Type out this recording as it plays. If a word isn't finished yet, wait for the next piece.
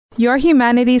Your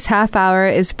Humanities Half Hour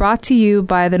is brought to you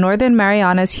by the Northern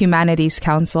Marianas Humanities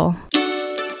Council.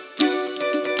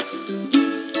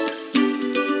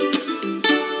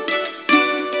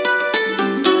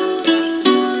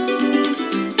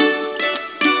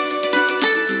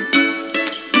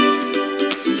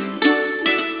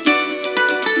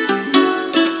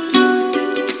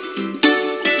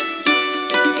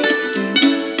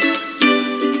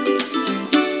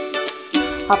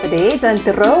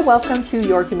 Welcome to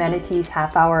Your Humanities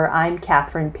Half Hour. I'm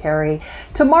Catherine Perry.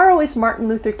 Tomorrow is Martin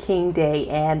Luther King Day,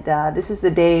 and this is the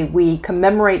day we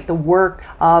commemorate the work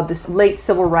of this late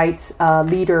civil rights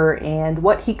leader and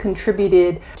what he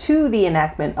contributed to the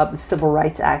enactment of the Civil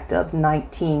Rights Act of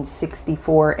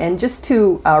 1964. And just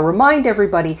to remind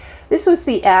everybody, this was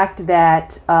the act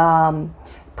that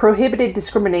prohibited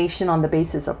discrimination on the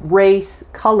basis of race,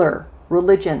 color,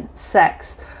 religion,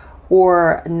 sex,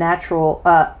 or national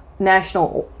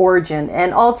origin,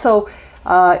 and also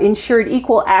ensured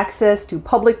equal access to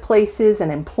public places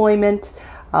and employment.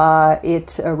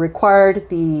 It required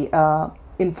the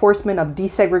enforcement of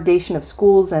desegregation of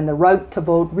schools and the right to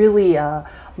vote, really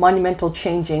monumental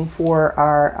changing for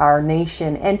our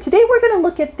nation. And today we're going to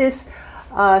look at this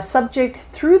subject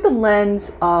through the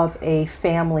lens of a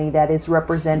family that is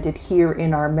represented here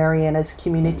in our Marianas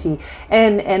community,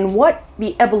 and what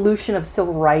the evolution of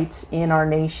civil rights in our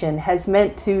nation has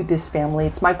meant to this family.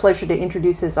 It's my pleasure to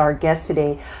introduce as our guest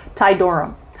today, Tai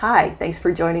Doram. Hi, thanks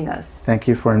for joining us. Thank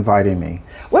you for inviting me.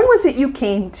 When was it you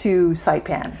came to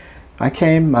Saipan? I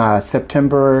came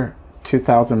September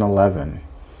 2011.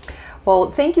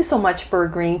 Well, thank you so much for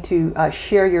agreeing to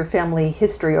share your family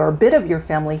history, or a bit of your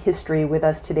family history, with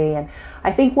us today. And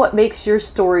I think what makes your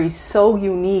story so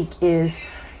unique is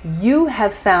you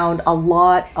have found a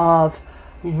lot of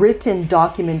written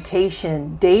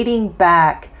documentation dating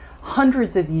back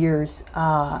hundreds of years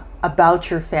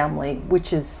about your family,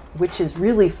 which is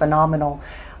really phenomenal.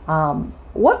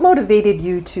 What motivated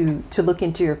you to look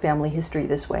into your family history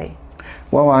this way?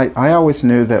 Well, I always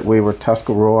knew that we were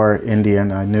Tuscarora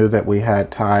Indian. I knew that we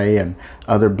had Thai and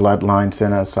other bloodlines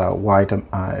in us, white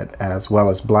as well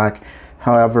as black.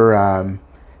 However,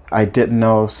 I didn't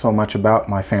know so much about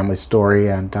my family story,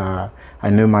 and I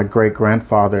knew my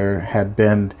great-grandfather had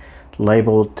been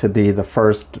labeled to be the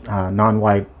first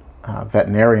non-white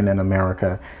veterinarian in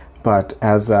America. But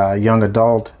as a young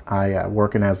adult,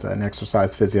 working as an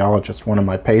exercise physiologist, one of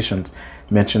my patients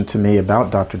mentioned to me about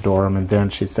Dr. Doram, and then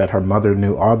she said her mother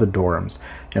knew all the Dorams.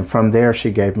 And from there, she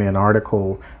gave me an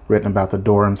article written about the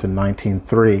Dorams in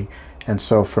 1903. And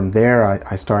so from there,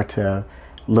 I started to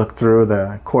look through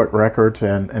the court records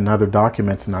and other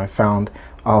documents, and I found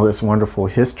all this wonderful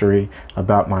history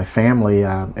about my family,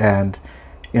 and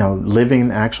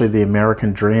living actually the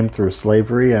American dream through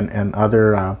slavery and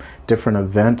other different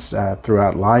events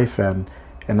throughout life, and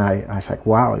I was like,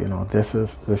 wow, this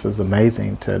is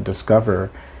amazing to discover,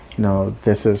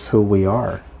 this is who we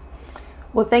are.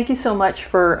 Well, thank you so much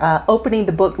for opening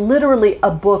the book, literally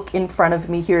a book in front of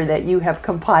me here that you have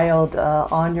compiled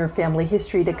on your family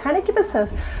history, to kind of give us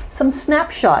some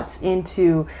snapshots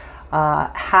into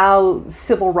how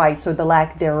civil rights, or the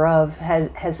lack thereof,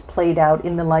 has played out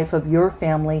in the life of your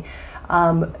family.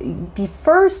 The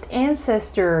first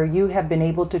ancestor you have been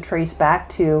able to trace back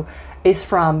to is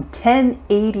from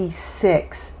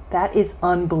 1086. That is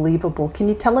unbelievable. Can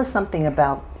you tell us something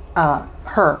about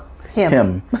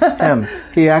him?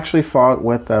 He actually fought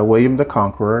with William the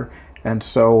Conqueror, and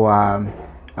so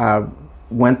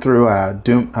went through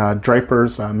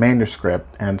Draper's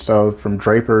manuscript, and so from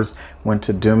Draper's went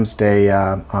to Doomsday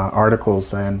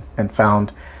articles and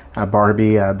found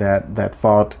Barbie that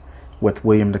fought with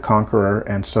William the Conqueror,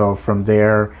 and so from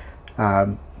there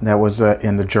that was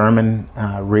in the German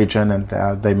region, and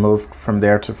they moved from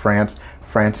there to France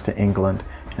to England,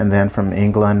 and then from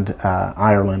England,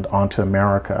 Ireland, onto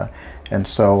America. And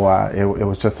so it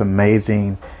was just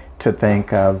amazing to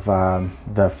think of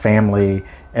the family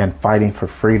and fighting for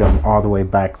freedom all the way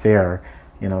back there,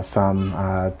 some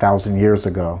 1,000 years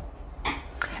ago.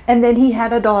 And then he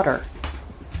had a daughter.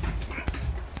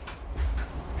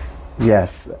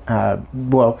 Yes.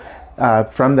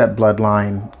 From that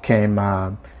bloodline came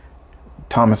General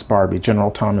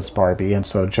Thomas Barbie. And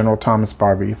so General Thomas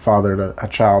Barbie fathered a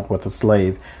child with a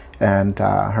slave, and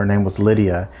her name was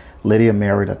Lydia. Lydia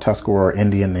married a Tuscarora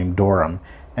Indian named Doram.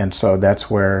 And so that's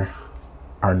where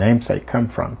our namesake come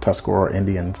from, Tuscarora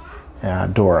Indians,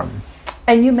 Doram.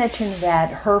 And you mentioned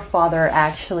that her father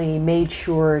actually made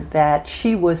sure that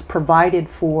she was provided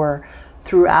for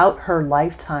throughout her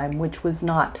lifetime, which was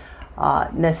not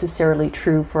necessarily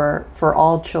true for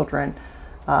all children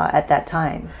at that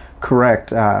time.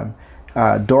 Correct.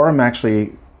 Doram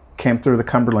actually came through the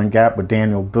Cumberland Gap with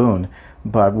Daniel Boone.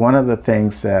 But one of the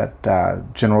things that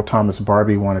General Thomas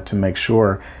Barbie wanted to make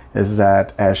sure is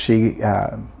that as she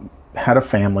had a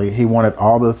family, he wanted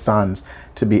all the sons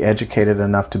to be educated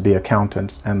enough to be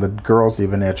accountants, and the girls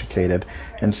even educated.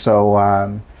 And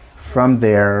so from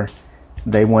there,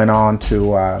 they went on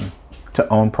to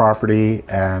own property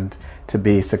and to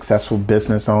be successful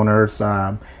business owners,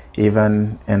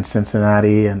 even in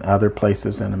Cincinnati and other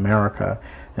places in America.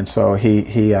 And so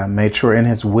he made sure in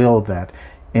his will that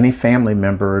any family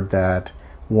member that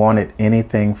wanted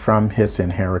anything from his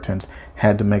inheritance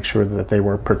had to make sure that they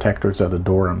were protectors of the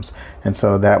Dorams. And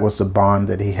so that was the bond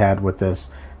that he had with this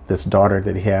daughter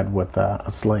that he had with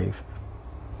a slave.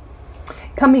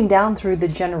 Coming down through the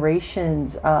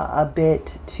generations a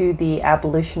bit to the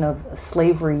abolition of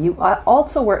slavery, you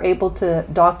also were able to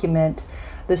document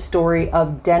the story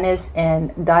of Dennis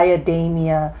and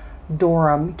Diademia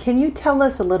Doram. Can you tell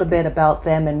us a little bit about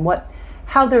them and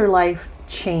how their life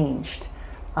changed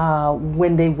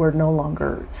when they were no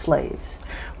longer slaves?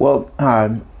 Well,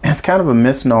 it's kind of a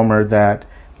misnomer that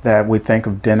we think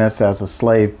of Dennis as a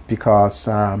slave, because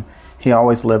he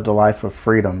always lived a life of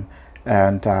freedom.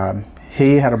 And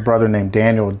he had a brother named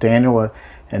Daniel. Daniel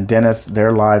and Dennis,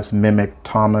 their lives mimicked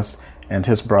Thomas and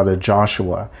his brother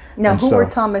Joshua. Now, who were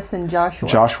Thomas and Joshua?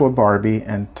 Joshua Barbie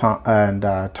and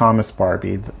Thomas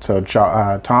Barbie. So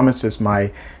Thomas is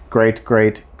my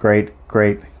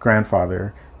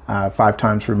great-great-great-great-grandfather, 5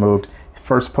 times removed,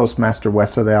 first postmaster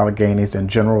west of the Alleghenies and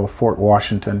general of Fort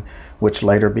Washington, which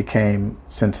later became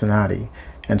Cincinnati.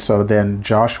 And so then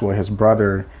Joshua, his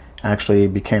brother, actually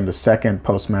became the second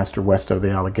postmaster west of the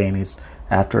Alleghenies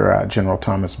after General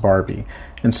Thomas Barbie.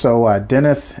 And so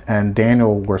Dennis and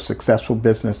Daniel were successful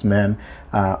businessmen,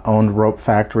 owned rope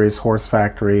factories, horse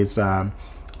factories. Dennis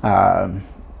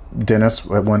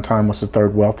at one time was the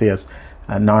third wealthiest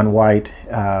non-white,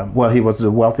 he was the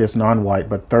wealthiest non-white,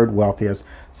 but third wealthiest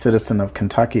citizen of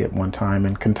Kentucky at one time.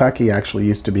 And Kentucky actually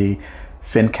used to be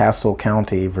Fincastle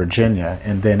County, Virginia,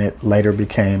 and then it later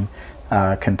became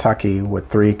Kentucky with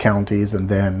 3 counties, and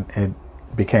then it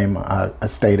became a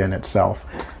state in itself.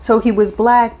 So he was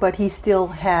black, but he still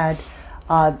had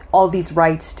all these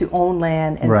rights to own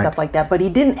land and stuff like that. But he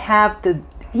didn't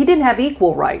have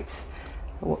equal rights,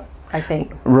 I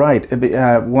think. Right.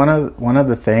 One of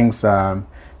the things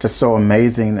just so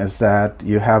amazing is that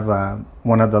you have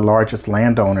one of the largest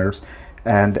landowners,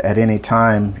 and at any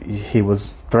time he was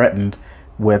threatened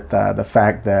with the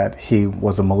fact that he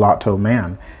was a mulatto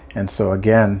man. And so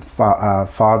again,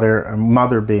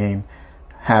 mother being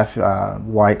half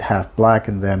white, half black,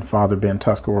 and then father being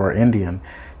Tuscarora Indian.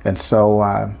 And so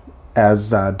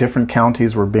as different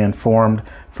counties were being formed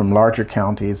from larger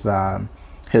counties,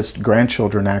 his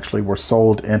grandchildren actually were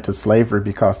sold into slavery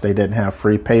because they didn't have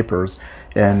free papers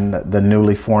in the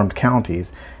newly formed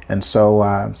counties. And so,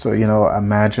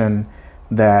 imagine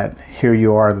that here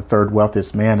you are, the third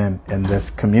wealthiest man in this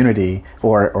community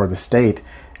or the state.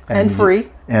 And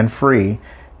free.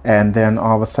 And then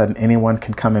all of a sudden anyone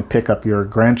can come and pick up your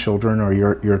grandchildren or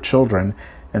your children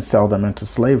and sell them into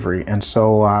slavery. And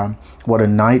so what a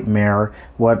nightmare,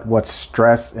 what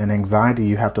stress and anxiety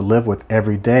you have to live with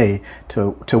every day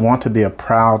to want to be a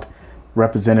proud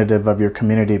representative of your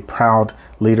community, proud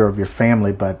leader of your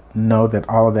family, but know that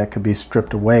all of that could be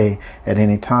stripped away at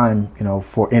any time,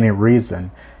 for any reason.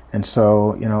 And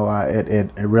so, it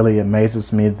really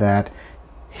amazes me that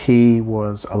he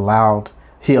allowed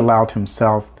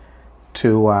himself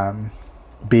to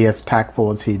be as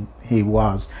tactful as he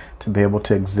was, to be able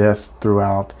to exist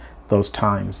throughout those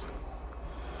times.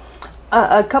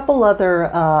 A couple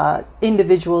other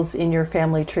individuals in your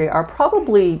family tree are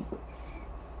probably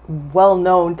well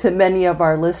known to many of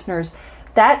our listeners.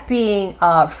 That being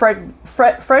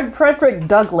Frederick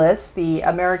Douglass, the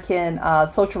American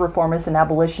social reformist and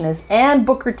abolitionist, and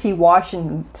Booker T.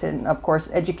 Washington, of course,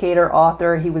 educator,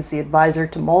 author. He was the advisor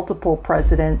to multiple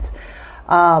presidents.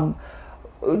 Tell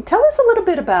us a little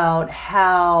bit about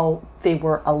how they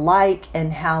were alike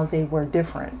and how they were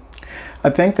different. I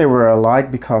think they were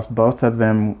alike because both of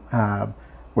them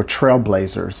were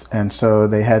trailblazers, and so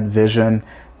they had vision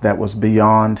that was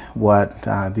beyond what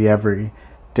the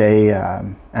everyday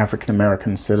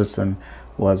African-American citizen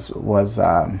was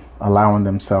allowing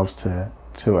themselves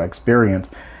to experience.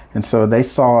 And so they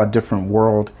saw a different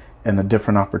world and a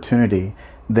different opportunity.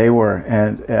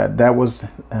 That was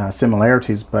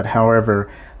similarities, but however,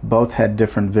 both had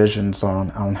different visions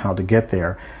on how to get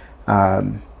there.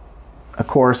 Of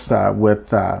course, with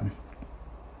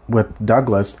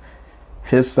Douglass,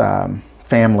 his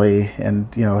family,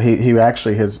 and he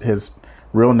actually his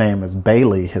real name is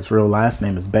Bailey. His real last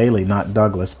name is Bailey, not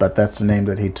Douglass, but that's the name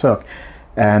that he took.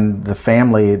 And the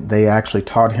family, they actually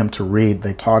taught him to read.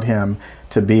 They taught him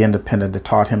to be independent. They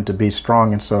taught him to be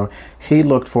strong. And so he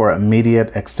looked for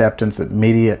immediate acceptance,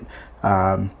 immediate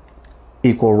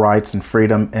equal rights and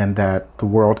freedom, and that the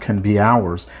world can be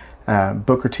ours.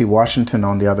 Booker T. Washington,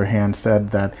 on the other hand,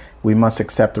 said that we must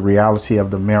accept the reality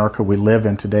of the America we live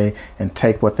in today and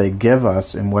take what they give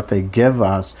us, and what they give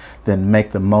us, then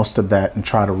make the most of that and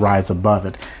try to rise above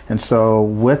it. And so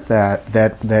with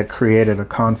that created a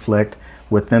conflict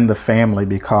within the family,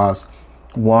 because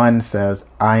one says,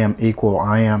 I am equal,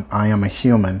 I am a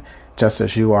human, just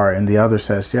as you are, and the other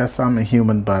says, yes, I'm a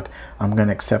human, but I'm going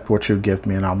to accept what you give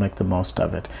me and I'll make the most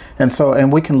of it. And so,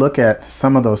 and we can look at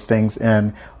some of those things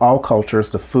in all cultures.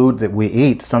 The food that we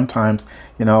eat, sometimes,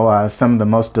 some of the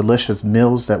most delicious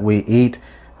meals that we eat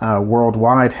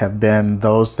worldwide have been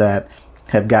those that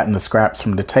have gotten the scraps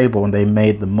from the table and they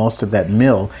made the most of that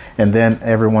meal. And then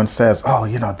everyone says, oh,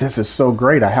 this is so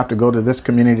great. I have to go to this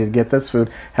community to get this food,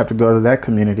 have to go to that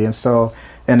community. And so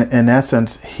in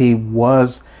essence, he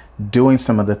was doing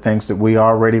some of the things that we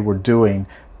already were doing,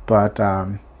 but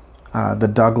the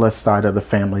Douglas side of the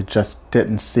family just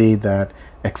didn't see that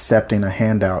accepting a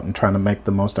handout and trying to make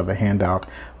the most of a handout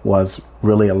was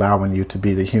really allowing you to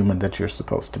be the human that you're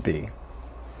supposed to be.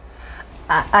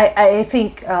 I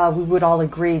think we would all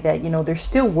agree that there's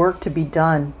still work to be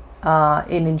done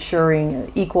in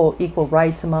ensuring equal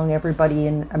rights among everybody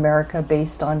in America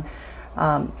based on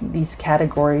these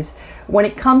categories. When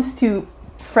it comes to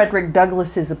Frederick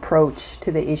Douglass's approach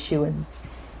to the issue and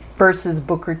versus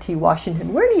Booker T.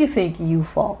 Washington, where do you think you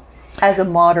fall as a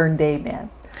modern day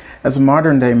man? As a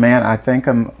modern day man, I think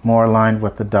I'm more aligned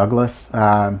with the Douglas.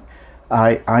 I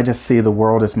just see the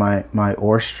world as my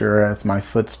oyster, as my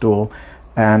footstool,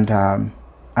 and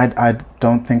I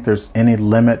don't think there's any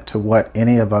limit to what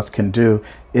any of us can do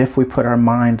if we put our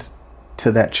minds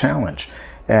to that challenge.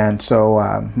 And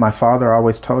so my father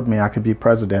always told me I could be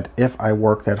president if I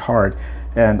work that hard.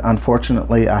 And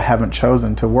unfortunately, I haven't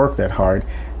chosen to work that hard.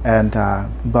 And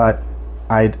but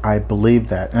I believe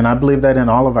that. And I believe that in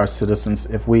all of our citizens,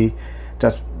 if we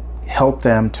just help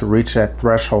them to reach that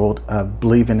threshold of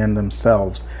believing in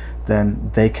themselves,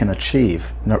 then they can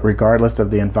achieve. Regardless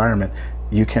of the environment,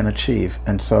 you can achieve.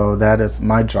 And so that is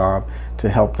my job, to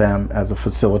help them as a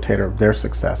facilitator of their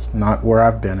success, not where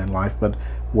I've been in life, but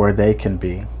where they can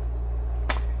be.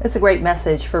 It's a great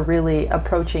message for really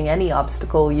approaching any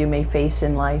obstacle you may face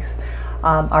in life.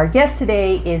 Our guest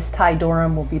today is Tai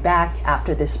Doram. We'll be back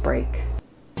after this break.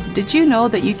 Did you know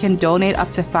that you can donate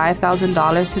up to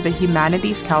 $5,000 to the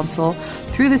Humanities Council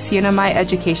through the CNMI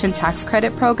Education Tax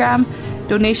Credit Program?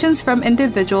 Donations from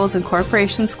individuals and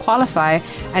corporations qualify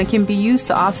and can be used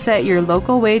to offset your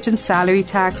local wage and salary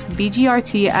tax,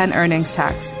 BGRT, and earnings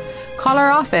tax. Call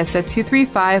our office at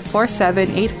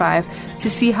 235-4785 to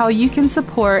see how you can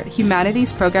support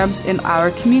humanities programs in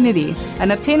our community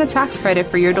and obtain a tax credit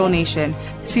for your donation.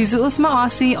 Sizuus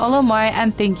Maasi, Olomai,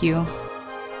 and thank you.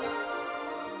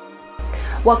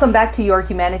 Welcome back to your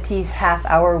Humanities Half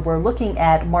Hour. We're looking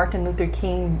at Martin Luther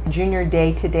King Jr.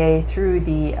 Day today through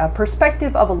the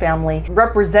perspective of a family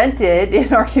represented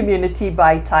in our community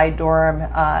by Tai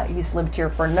Doram. He's lived here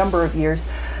for a number of years.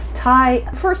 Tai,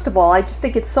 first of all, I just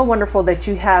think it's so wonderful that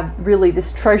you have really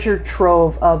this treasure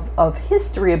trove of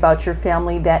history about your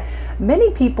family that many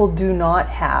people do not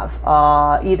have,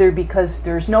 either because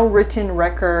there's no written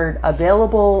record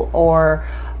available or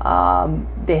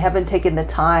they haven't taken the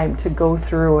time to go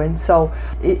through. And so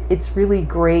it's really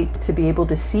great to be able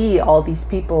to see all these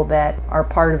people that are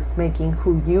part of making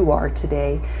who you are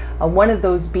today. One of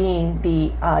those being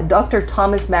the Dr.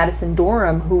 Thomas Madison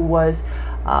Doram, who was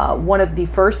one of the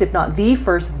first, if not the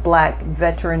first, black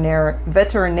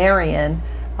veterinarian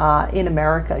in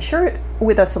America. Share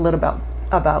with us a little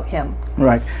about him.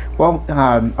 Right. Well,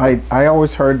 I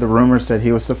always heard the rumors that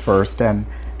he was the first, and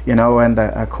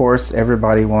of course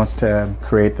everybody wants to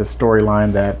create the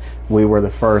storyline that we were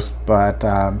the first, but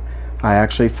I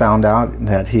actually found out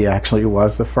that he actually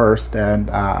was the first, and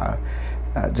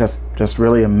just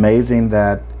really amazing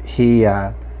that he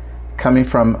coming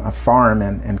from a farm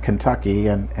in Kentucky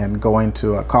and going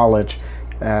to a college,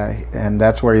 and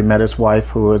that's where he met his wife,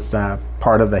 who was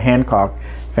part of the Hancock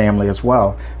family as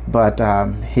well. But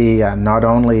he not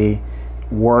only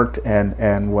worked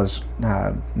and was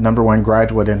 #1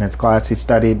 graduate in his class, he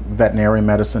studied veterinary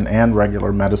medicine and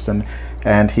regular medicine,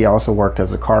 and he also worked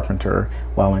as a carpenter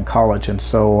while in college. And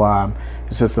so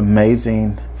it's just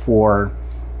amazing for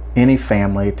any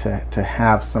family to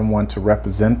have someone to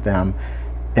represent them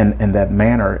in that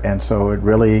manner. And so it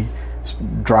really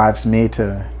drives me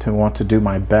to want to do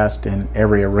my best in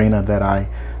every arena that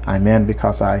I'm in,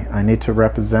 because I need to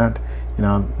represent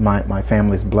my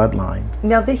family's bloodline.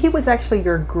 Now, he was actually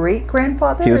your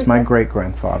great-grandfather? He was my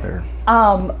great-grandfather.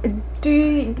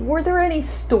 Were there any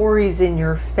stories in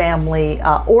your family,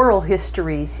 oral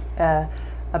histories,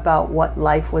 about what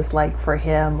life was like for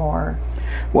him, or?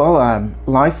 Well,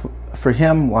 life for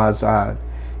him was,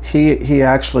 he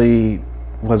actually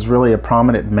was really a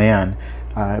prominent man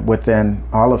within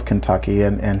all of Kentucky,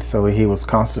 and so he was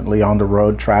constantly on the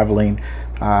road traveling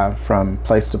from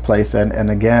place to place,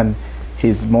 and again,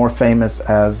 he's more famous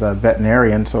as a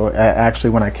veterinarian. So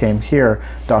actually, when I came here,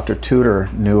 Dr. Tudor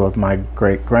knew of my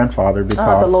great-grandfather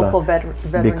because the local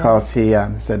veterinarian. Because he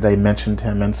said they mentioned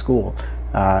him in school,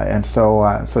 and so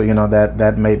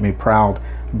that made me proud.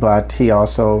 But he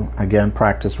also again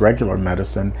practiced regular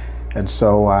medicine, and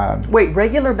so wait,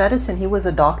 regular medicine? He was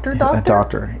a doctor? A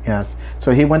doctor, yes.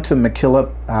 So he went to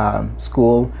McKillop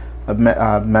School of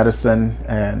Medicine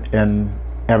in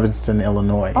Evanston,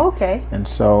 Illinois. Okay. And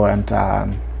so,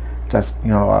 just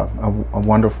a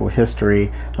wonderful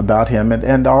history about him,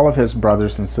 and all of his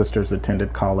brothers and sisters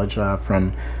attended college,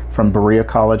 from Berea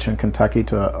College in Kentucky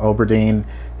to Oberdeen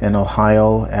in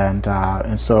Ohio,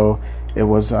 and so it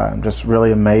was just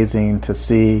really amazing to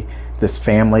see this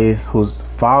family whose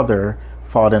father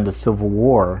fought in the Civil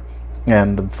War,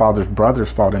 and the father's brothers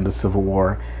fought in the Civil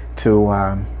War,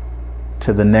 to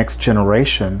the next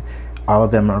generation. All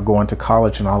of them are going to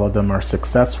college, and all of them are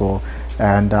successful,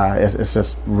 and it's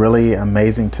just really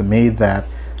amazing to me that,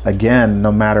 again,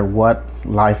 no matter what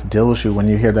life deals you, when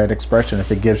you hear that expression,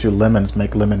 if it gives you lemons,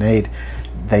 make lemonade,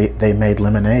 they made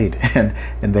lemonade, and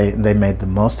they made the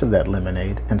most of that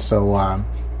lemonade. And so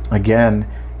again,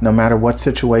 no matter what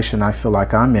situation I feel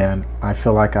like I'm in, I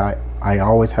feel like I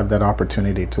always have that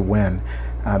opportunity to win,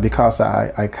 because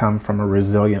I come from a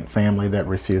resilient family that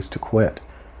refused to quit.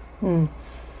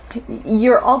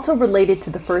 You're also related to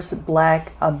the first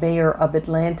black mayor of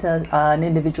Atlanta, an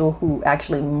individual who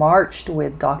actually marched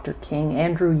with Dr. King,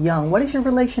 Andrew Young. What is your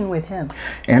relation with him?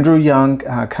 Andrew Young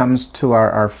comes to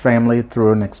our family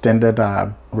through an extended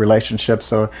relationship.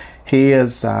 So he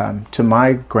is, to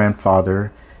my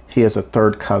grandfather, he is a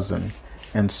third cousin.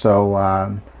 And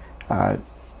so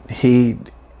he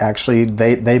actually,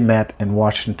 they met in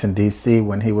Washington, D.C.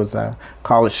 when he was a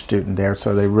college student there.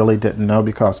 So they really didn't know,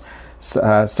 because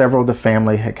several of the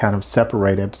family had kind of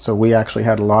separated. So we actually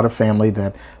had a lot of family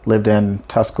that lived in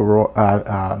Tuscaloosa.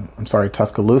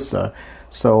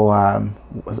 So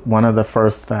one of the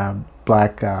first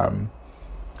black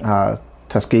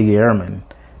Tuskegee Airmen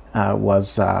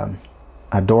was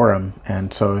Doram,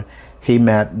 and so he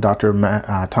met Dr.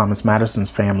 Thomas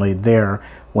Madison's family there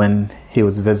when he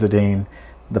was visiting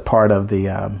the part of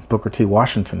the Booker T.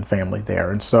 Washington family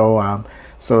there, and so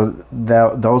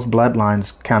those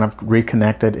bloodlines kind of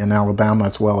reconnected in Alabama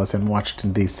as well as in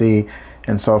Washington, D.C.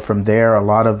 And so from there, a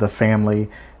lot of the family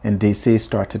in D.C.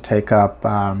 start to take up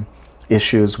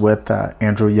issues with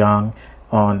Andrew Young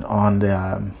on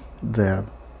the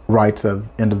rights of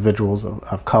individuals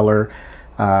of color.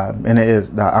 And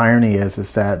the irony is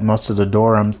that most of the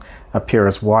Dorams appear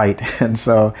as white, and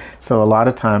so a lot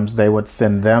of times they would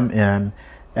send them in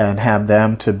and have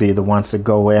them to be the ones to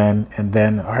go in, and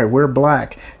then, all right, we're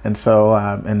black, and so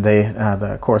and they,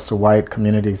 of course, the white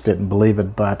communities didn't believe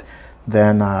it, but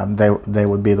then they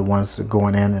would be the ones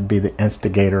going in and be the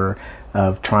instigator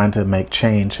of trying to make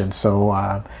change, and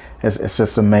so it's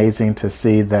just amazing to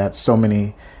see that so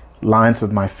many lines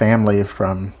of my family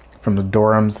from the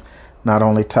Dorams, not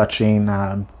only touching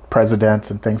presidents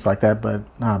and things like that, but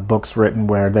books written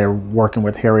where they're working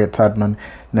with Harriet Tubman.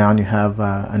 Now you have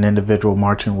an individual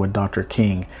marching with Dr.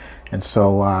 King. And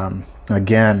so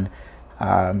again,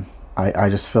 I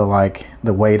just feel like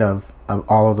the weight of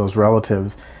all of those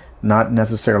relatives, not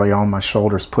necessarily on my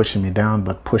shoulders pushing me down,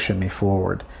 but pushing me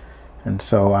forward. And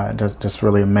so just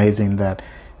really amazing that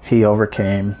he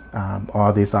overcame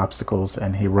all these obstacles,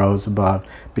 and he rose above,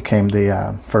 became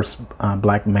the first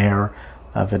black mayor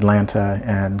of Atlanta,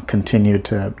 and continued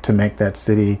to make that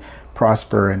city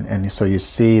prosper. And so you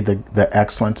see the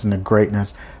excellence and the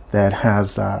greatness that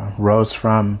has rose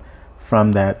from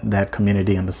that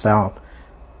community in the South.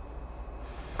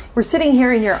 We're sitting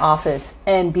here in your office,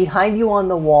 and behind you on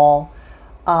the wall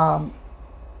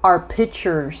are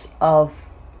pictures of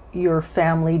your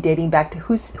family dating back to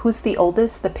who's the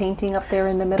oldest? The painting up there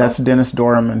in the middle? That's Dennis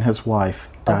Doram and his wife,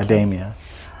 Damia.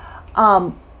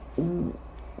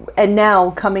 And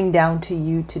now coming down to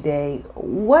you today,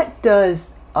 what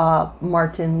does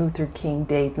Martin Luther King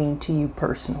Day mean to you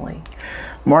personally?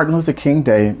 Martin Luther King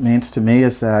Day means to me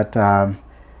is that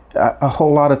A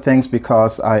whole lot of things,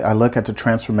 because I look at the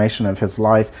transformation of his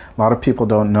life. A lot of people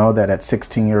don't know that at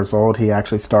 16 years old, he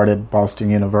actually started Boston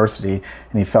University,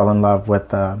 and he fell in love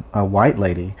with a white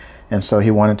lady. And so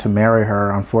he wanted to marry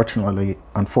her.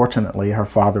 Unfortunately, her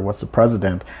father was the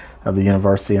president of the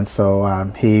university, and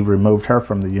so he removed her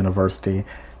from the university.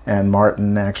 And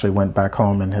Martin actually went back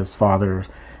home, and his father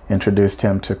introduced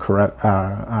him to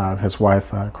his wife,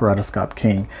 Coretta Scott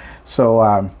King.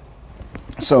 So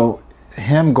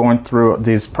him going through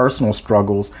these personal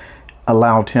struggles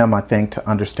allowed him, I think, to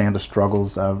understand the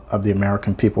struggles of the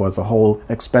American people as a whole,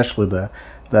 especially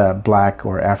the Black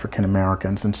or African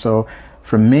Americans. And so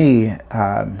for me,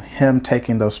 him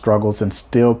taking those struggles and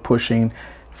still pushing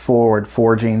forward,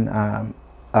 forging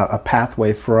a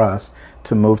pathway for us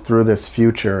to move through this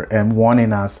future, and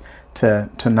wanting us to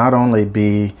not only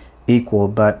be equal,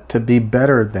 but to be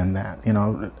better than that. You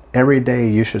know, every day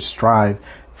you should strive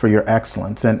for your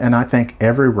excellence. And I think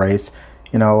every race,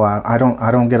 you know, I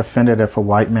don't get offended if a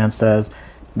white man says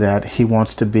that he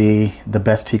wants to be the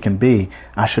best he can be.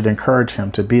 I should encourage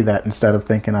him to be that, instead of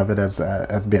thinking of it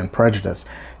as being prejudiced.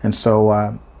 And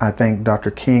so I think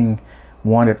Dr. King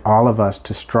wanted all of us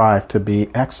to strive to be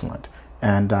excellent,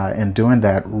 and in doing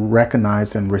that,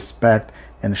 recognize and respect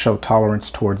and show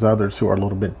tolerance towards others who are a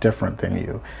little bit different than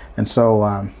you. And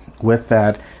so with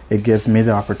that, it gives me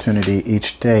the opportunity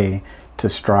each day to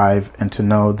strive and to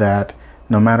know that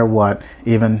no matter what,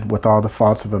 even with all the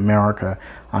faults of America,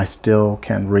 I still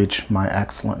can reach my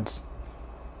excellence.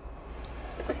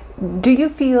 Do you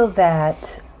feel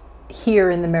that here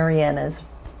in the Marianas,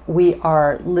 we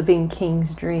are living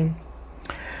King's dream?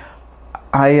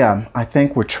 I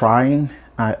think we're trying.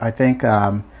 I think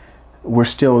we're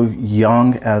still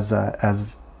young as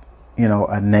you know,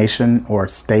 a nation or a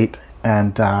state,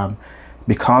 and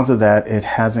because of that, it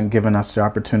hasn't given us the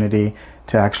opportunity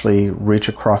to actually reach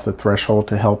across the threshold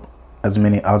to help as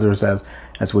many others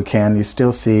as we can. You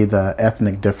still see the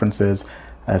ethnic differences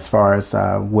as far as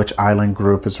which island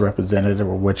group is represented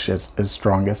or which is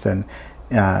strongest, and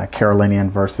Carolinian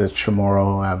versus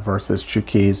Chamorro versus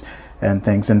Chuukese and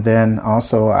things. And then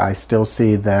also I still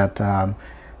see that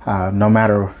no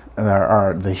matter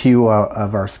the hue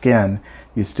of our skin,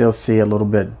 you still see a little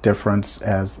bit difference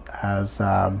as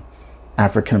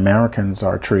African Americans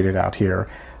are treated out here.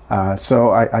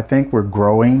 So I think we're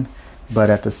growing, but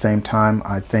at the same time,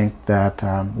 I think that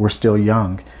we're still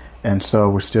young. And so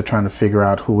we're still trying to figure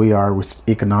out who we are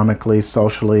economically,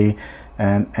 socially,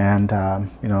 and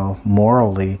you know,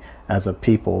 morally as a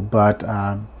people. But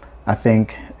I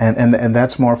think, and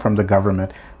that's more from the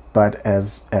government. But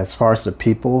as far as the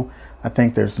people, I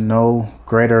think there's no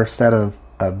greater set of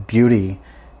beauty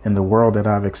in the world that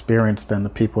I've experienced than the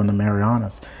people in the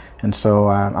Marianas. And so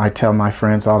I tell my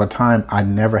friends all the time, I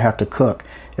never have to cook.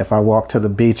 If I walk to the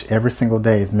beach every single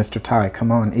day, Mr. Tai,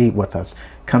 come on, eat with us.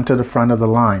 Come to the front of the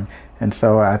line. And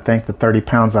so I think the 30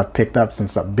 pounds I've picked up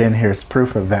since I've been here is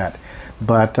proof of that.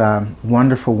 But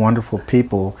wonderful, wonderful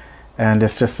people. And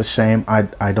it's just a shame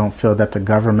I don't feel that the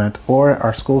government or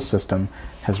our school system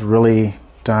has really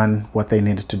done what they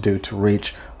needed to do to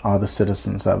reach all the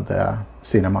citizens of the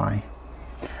CNMI.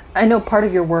 I know part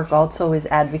of your work also is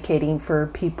advocating for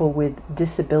people with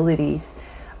disabilities.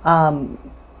 How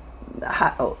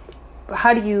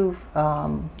do you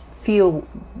feel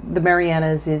the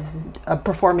Marianas is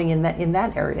performing in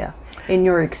that area, in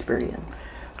your experience?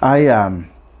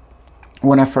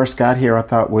 When I first got here, I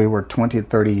thought we were 20 to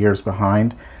 30 years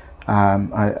behind.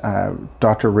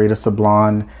 Dr. Rita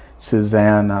Sablon,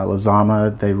 Suzanne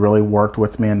Lazama, they really worked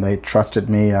with me and they trusted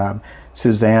me.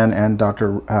 Suzanne and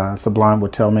Dr. Sablon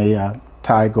would tell me,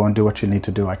 Tai, go and do what you need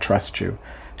to do. I trust you.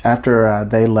 After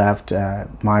they left,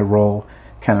 my role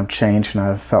kind of changed and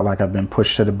I felt like I've been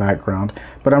pushed to the background.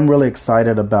 But I'm really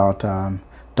excited about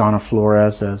Donna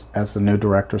Flores as the new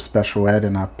director of special ed,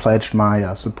 and I pledged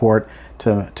my support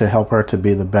to help her to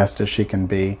be the best as she can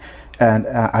be. And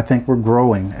I think we're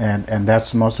growing, and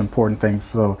that's the most important thing.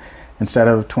 So instead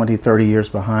of 20, 30 years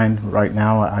behind right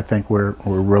now, I think we're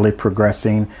really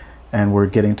progressing and we're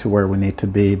getting to where we need to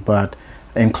be. But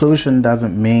inclusion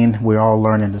doesn't mean we all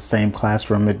learn in the same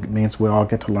classroom. It means we all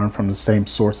get to learn from the same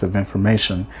source of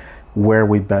information where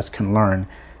we best can learn.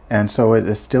 And so it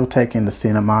is still taking the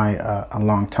CNMI a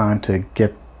long time to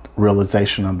get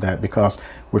realization of that, because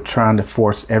we're trying to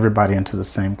force everybody into the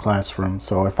same classroom.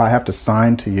 So if I have to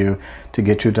sign to you to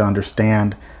get you to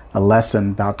understand a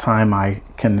lesson, about time I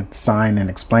can sign and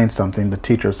explain something, the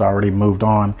teacher's already moved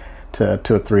on to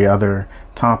 2 or 3 other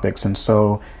topics. And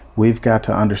so we've got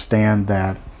to understand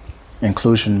that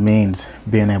inclusion means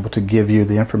being able to give you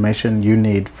the information you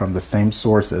need from the same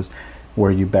sources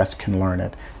where you best can learn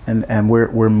it. And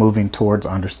we're moving towards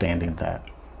understanding that,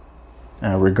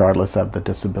 regardless of the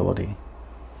disability.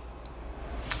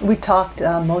 We talked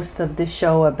most of this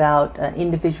show about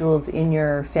individuals in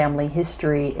your family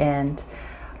history and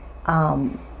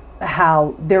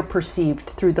how they're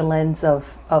perceived through the lens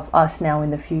of us now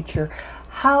in the future.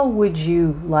 How would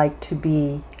you like to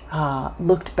be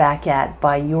looked back at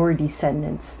by your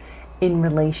descendants in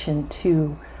relation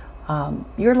to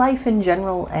your life in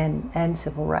general and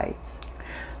civil rights?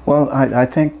 Well, I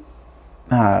think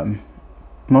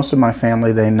most of my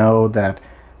family, they know that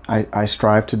I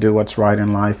strive to do what's right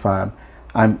in life.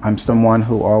 I'm someone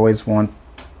who always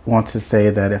wants to say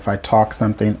that if I talk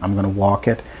something, I'm going to walk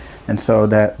it. And so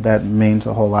that means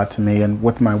a whole lot to me. And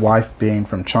with my wife being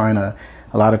from China,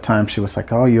 a lot of times she was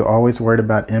like, oh, you're always worried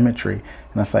about imagery.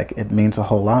 And it's like, it means a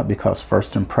whole lot, because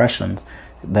first impressions,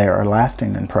 they are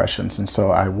lasting impressions. And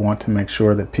so I want to make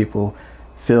sure that people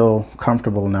feel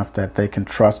comfortable enough that they can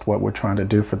trust what we're trying to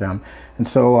do for them. And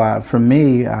so for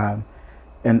me,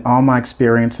 in all my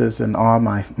experiences and all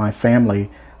my family,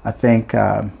 I think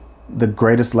the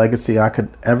greatest legacy I could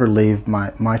ever leave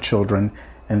my children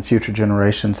and future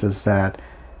generations is that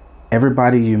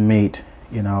everybody you meet,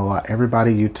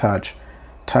 everybody you touch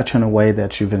in a way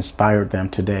that you've inspired them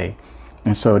today.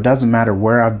 And so it doesn't matter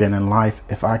where I've been in life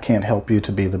if I can't help you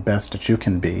to be the best that you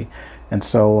can be. And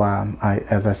so,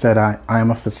 as I said, I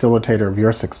am a facilitator of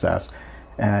your success.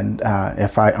 And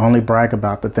if I only brag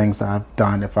about the things I've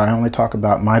done, if I only talk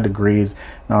about my degrees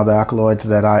and all the accolades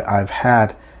that I've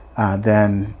had,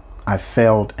 then I've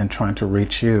failed in trying to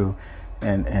reach you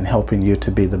and helping you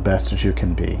to be the best that you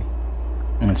can be.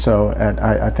 And so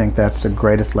I think that's the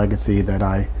greatest legacy that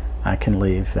I can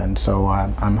leave. And so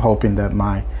I'm hoping that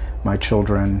my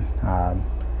children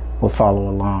will follow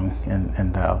along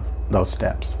in those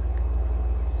steps.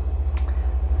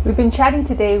 We've been chatting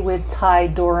today with Tai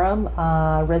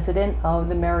Doram, resident of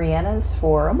the Marianas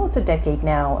for almost a decade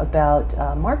now, about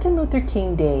Martin Luther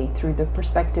King Day through the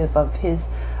perspective of his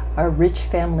rich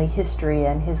family history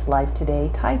and his life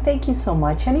today. Tai, thank you so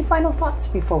much. Any final thoughts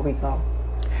before we go?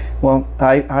 Well,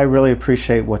 I really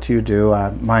appreciate what you do.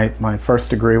 My first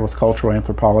degree was cultural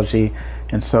anthropology,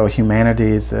 and so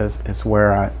humanities is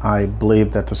where I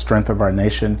believe that the strength of our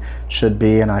nation should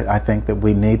be, and I think that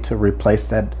we need to replace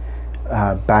that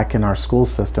back in our school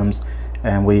systems,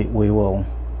 and we will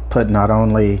put not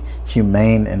only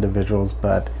humane individuals,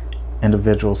 but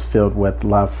individuals filled with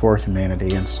love for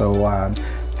humanity. And so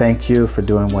thank you for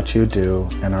doing what you do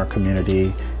in our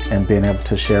community and being able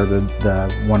to share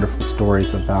the wonderful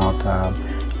stories about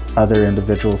other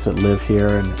individuals that live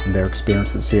here and their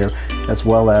experiences here, as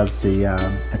well as the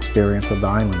experience of the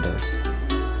islanders.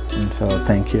 And so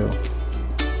thank you.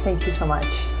 Thank you so much.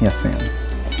 Yes, ma'am.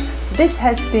 This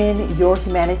has been Your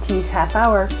Humanities Half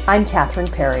Hour. I'm Catherine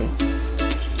Perry.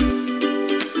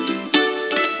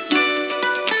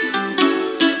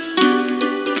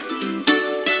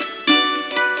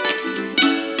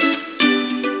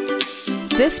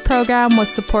 This program was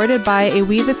supported by a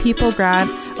We the People grant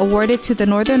awarded to the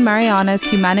Northern Marianas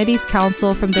Humanities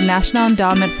Council from the National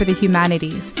Endowment for the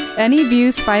Humanities. Any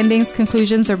views, findings,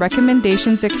 conclusions, or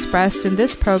recommendations expressed in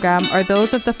this program are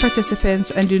those of the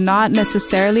participants and do not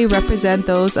necessarily represent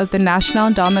those of the National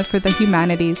Endowment for the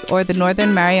Humanities or the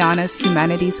Northern Marianas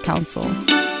Humanities Council.